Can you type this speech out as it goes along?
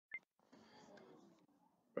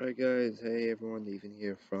Alright guys, hey everyone, Nathan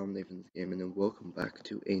here from Nathan's Gaming and welcome back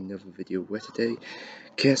to another video where today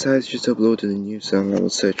KSI has just uploaded a new song. I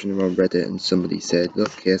was searching around Reddit and somebody said, look,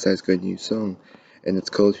 KSI's got a new song and it's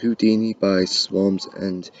called Houdini by Swarms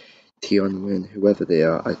and Teespring, whoever they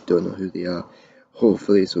are. I don't know who they are.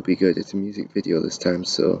 Hopefully this will be good. It's a music video this time,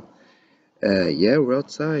 so yeah, we're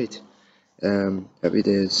outside every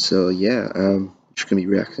day, so yeah, just gonna be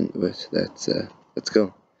reacting to it. Let's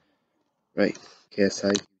go. Right,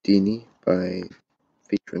 KSI Houdini by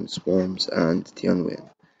featuring Swarms and Teespring.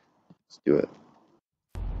 Let's do it.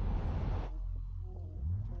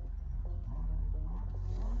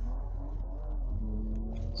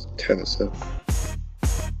 Let's turn this up.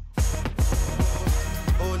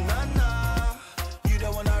 Oh na na, you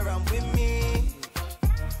don't wanna run with me.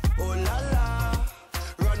 Oh la la,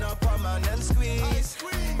 run up on man and squeeze.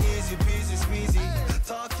 Easy peasy squeezy,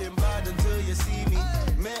 talking bad until you see me.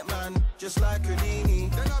 Met man, just like Houdini.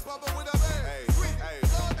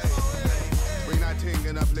 Bring that thing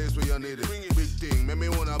in a place where you need it. Big thing, make me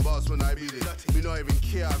wanna boss when I beat it. Me not even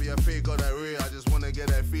care if you're fake or that real. I just wanna get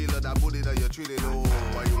that feel of that booty that you're treating. Oh,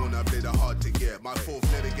 why you wanna play the hard to get? My fourth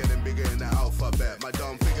letter getting bigger in the alphabet. My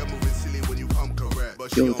dumb figure moving silly when you come correct.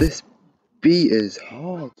 But Yo, this beat is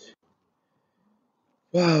hard.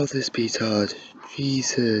 Wow, this beat's hard.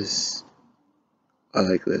 Jesus. I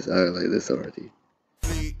like this already.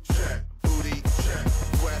 Check, booty check,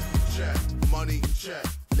 wet check, money check.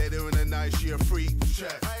 Later in the night, she a freak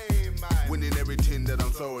check. Winning everything that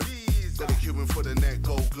I'm throwing. Got a Cuban for the neck,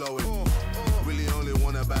 gold glowing. Really only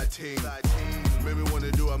want a bad team. Made me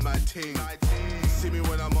wanna do a mad team. See me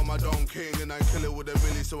when I'm on my Don King and I kill it with a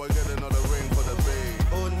milli, so I get another ring for the bang.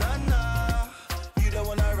 Oh na na, you don't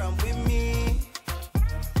wanna run with me.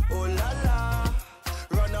 Oh la la,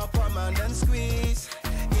 run up on man and squeeze.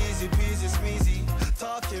 Easy peasy squeezy,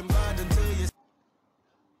 talking bad until you.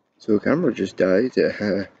 So camera just died.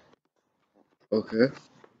 Okay,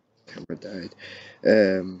 camera died.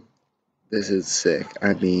 This is sick.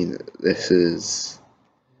 I mean, this is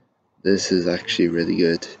actually really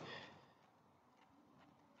good.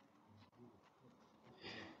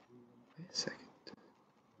 Wait a second.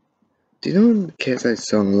 Do you know KSI's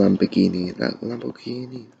song Lamborghini? That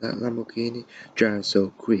Lamborghini drives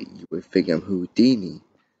so quick you would think I'm Houdini.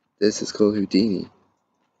 This is called Houdini.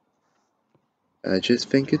 I just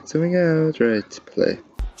think it's coming out. Right, play.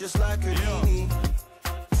 Just like Houdini.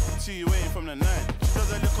 See you waiting from the night. She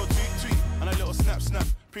does a little tweet and a little snap.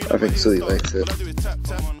 I think Sully likes it. I do it tap.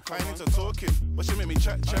 I ain't into talking, but she make me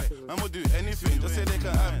chat. I'ma do anything, just say they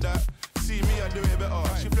can have that. See me, I do it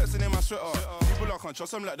better. She flexing in my sweater. People I can't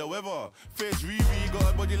trust them like the weather. Face Riri,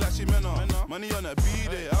 got a body like she menna. Money on a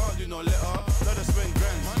B-day, I don't do no letter. Let her spend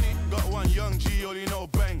grand. Got one young G, only know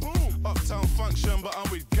bang. Uptown function, but I'm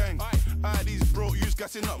with gang. These broke youths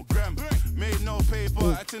gassing up gram. Made no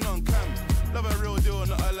paper, acting on cam. Love a real deal,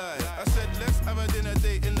 not a lie. I said let's have a dinner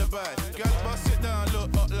date in the bag. Gal, bust sit down,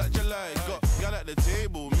 look up like July. Got gal at the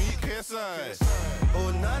table, meet KSI.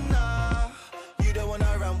 Oh na na, you don't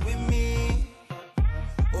wanna run with me.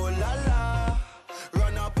 Oh la la,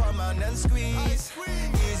 run up on man and squeeze.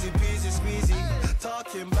 Easy peasy squeezy,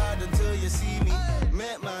 talking bad until you see me.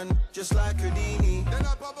 Met man, just like Houdini.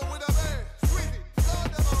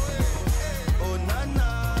 Oh na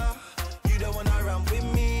na, you don't wanna run with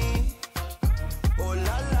me. Oh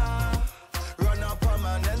la la, run up on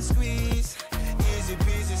man and squeeze. Easy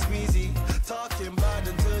peasy squeezy, talking bad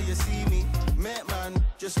until you see me. Met man,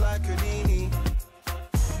 just like Houdini.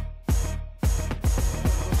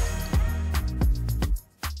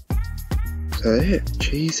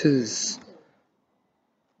 Jesus.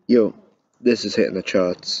 Yo, this is hitting the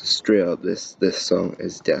charts. Straight up, this song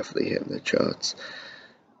is definitely hitting the charts.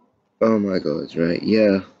 Oh my god, right,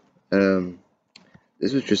 yeah.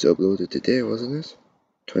 This was just uploaded today, wasn't it?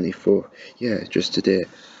 24. Yeah, just today.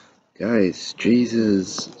 Guys,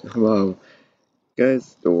 Jesus. Wow.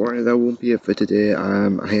 Guys, don't worry, that won't be it for today. I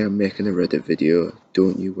am making a Reddit video,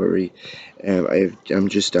 don't you worry. I'm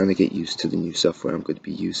just starting to get used to the new software I'm going to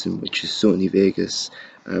be using, which is Sony Vegas.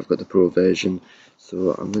 I've got the pro version,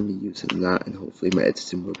 so I'm going to be using that, and hopefully my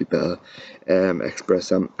editing will be better.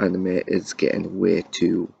 Express Anime is getting way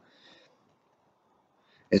too...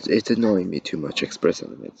 It's annoying me too much, Express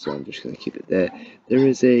Anime, so I'm just going to keep it there. There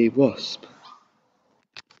is a wasp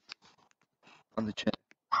on the chair.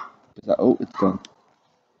 Is that... Oh, it's gone.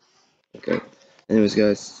 Okay. Anyways,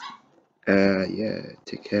 guys, yeah,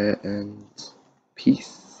 take care and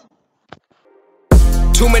peace.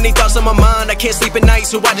 Too many thoughts on my mind, I can't sleep at night,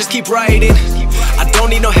 so I just keep writing. I don't don't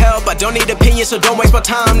need no help, I don't need opinions, so don't waste my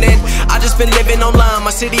time then. I just been living online, my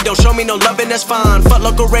city don't show me no love and that's fine. Fuck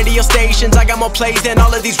local radio stations, I got more plays than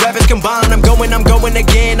all of these rappers combined. I'm going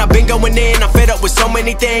again, I've been going in, I'm fed up with so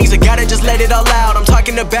many things, I gotta just let it all out. I'm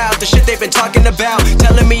talking about the shit they've been talking about,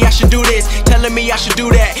 telling me I should do this, telling me I should do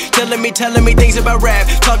that, telling me things about rap,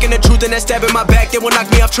 talking the truth and that stab in my back, they will knock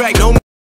me off track. No